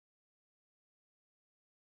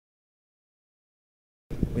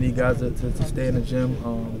We need guys to stay in the gym.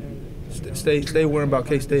 Stay worrying about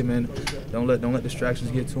K-State, man. Don't let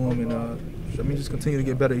distractions get to them, and just continue to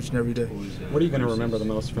get better each and every day. What are you going to remember the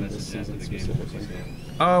most from this season specifically?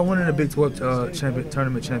 Winning the Big 12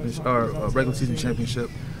 tournament championship, or regular season championship.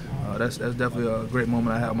 That's definitely a great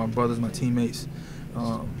moment I had with my brothers, my teammates,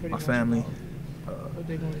 my family.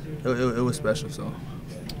 It was special. So.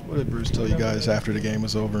 What did Bruce tell you guys after the game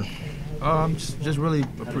was over? Just really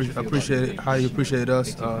appreciate it, how he appreciated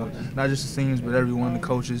us, not just the seniors, but everyone, the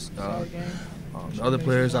coaches, the other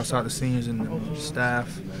players outside the seniors and the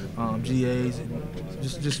staff, GAs, and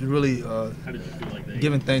just really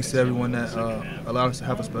giving thanks to everyone that allowed us to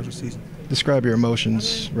have a special season. Describe your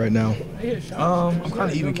emotions right now. I'm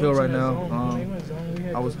kind of even keel right now.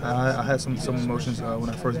 I had some emotions when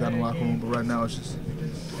I first got in the locker room, but right now it's just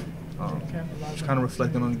kind of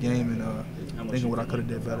reflecting on the game and thinking what I could have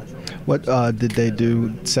did better. What did they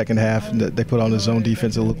do second half that they put on the zone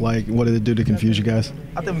defense? It looked like. What did it do to confuse you guys?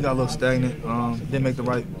 I think we got a little stagnant. Didn't make the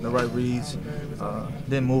right reads.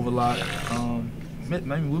 Didn't move a lot.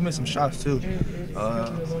 Maybe we missed some shots too,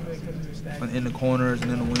 in the corners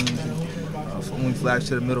and in the wings. And, when we flashed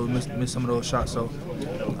to the middle, we missed some of those shots. So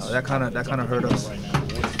that kind of hurt us.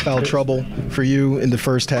 Foul trouble for you in the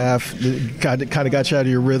first half. Kind of got you out of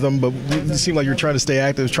your rhythm, but it seemed like you were trying to stay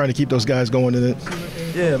active, trying to keep those guys going in it.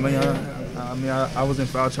 Yeah, I was in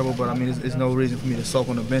foul trouble, but there's no reason for me to sulk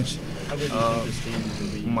on the bench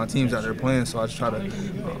when my team's out there playing. So I just try to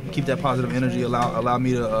keep that positive energy, allow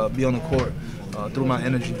me to be on the court through my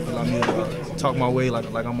energy, allow me to talk my way like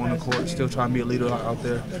I'm on the court, still trying to be a leader out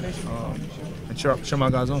there. And cheer my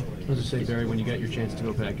guys on. What does it say, Barry, when you got your chance to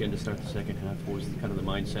go back in to start the second half? What was kind of the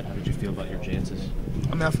mindset? How did you feel about your chances?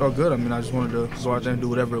 I felt good. I just wanted to go out there and do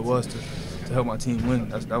whatever it was to help my team win.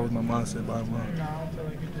 That was my mindset, bottom line.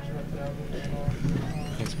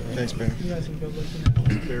 Thanks, Barry.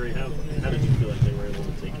 Barry, how did you feel like they were able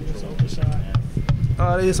to take control of the second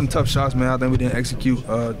half? They did some tough shots, man. I think we didn't execute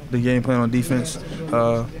the game plan on defense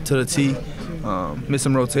to the T. Missed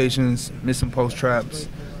some rotations, missed some post traps.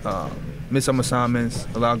 Miss some assignments,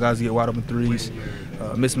 allow guys to get wide open threes,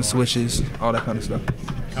 miss some switches, all that kind of stuff.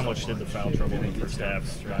 How much did the foul trouble in the first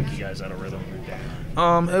half knock you guys out of rhythm?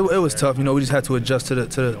 It was tough. We just had to adjust to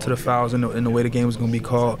the fouls and the way the game was going to be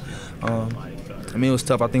called. It was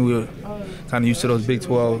tough. I think we were kind of used to those Big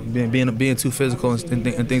 12 being too physical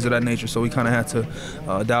and things of that nature, so we kind of had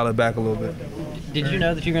to dial it back a little bit. Did you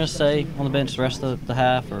know that you were going to stay on the bench the rest of the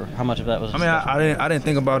half, or how much of that was? I didn't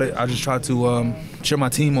think about it. I just tried to cheer my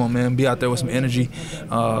team on, man. Be out there with some energy,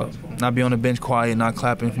 not be on the bench quiet, not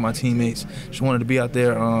clapping for my teammates. Just wanted to be out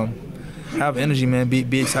there, have energy, man.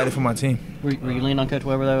 Be excited for my team. Were you leaning on Coach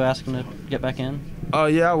Weber though, asking to get back in?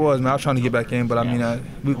 Yeah, I was, man. I was trying to get back in, but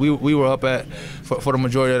we were up for the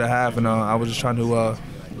majority of the half, and I was just trying to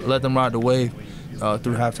let them ride the wave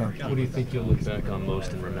through halftime. What do you think you'll look back on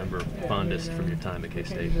most and remember fondest from your time at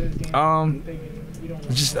K-State?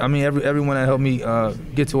 Everyone that helped me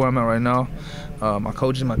get to where I'm at right now. My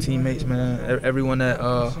coaches, my teammates, man. Everyone that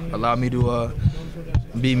allowed me to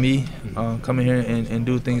be me, come in here and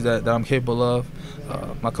do things that I'm capable of.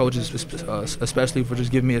 My coaches, especially for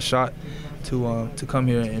just giving me a shot to come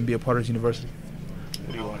here and be a part of this university.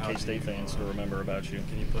 What do you want K-State fans to remember about you?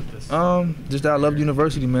 Can you put this? Just that I love the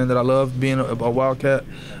university, man. That I love being a Wildcat,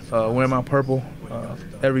 wearing my purple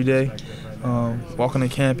every day, walking the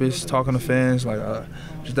campus, talking to fans.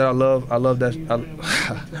 Just that I love that.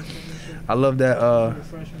 I love that. I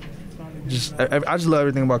just love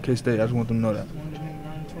everything about K-State. I just want them to know that.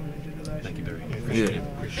 Thank you, Barry. Yeah.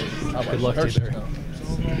 Good luck to you, Barry.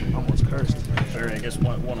 Almost cursed. Barry, I guess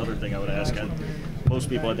one other thing I would ask. Most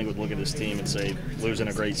people, I think, would look at this team and say, losing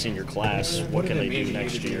a great senior class, what can they do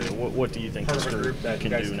next year? What do you think this group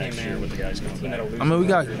can do next year with the guys coming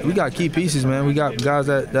back? We got key pieces, man. We got guys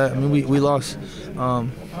we lost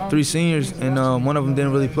 3 seniors, and one of them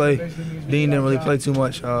didn't really play. Dean didn't really play too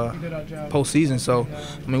much postseason. So,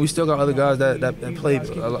 we still got other guys that played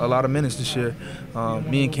a lot of minutes this year.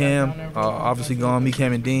 Me and Cam, obviously gone. Me,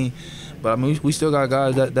 Cam, and Dean. But we still got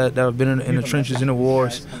guys that have been in the trenches, in the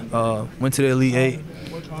wars, went to the Elite Eight,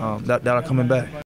 that are coming back.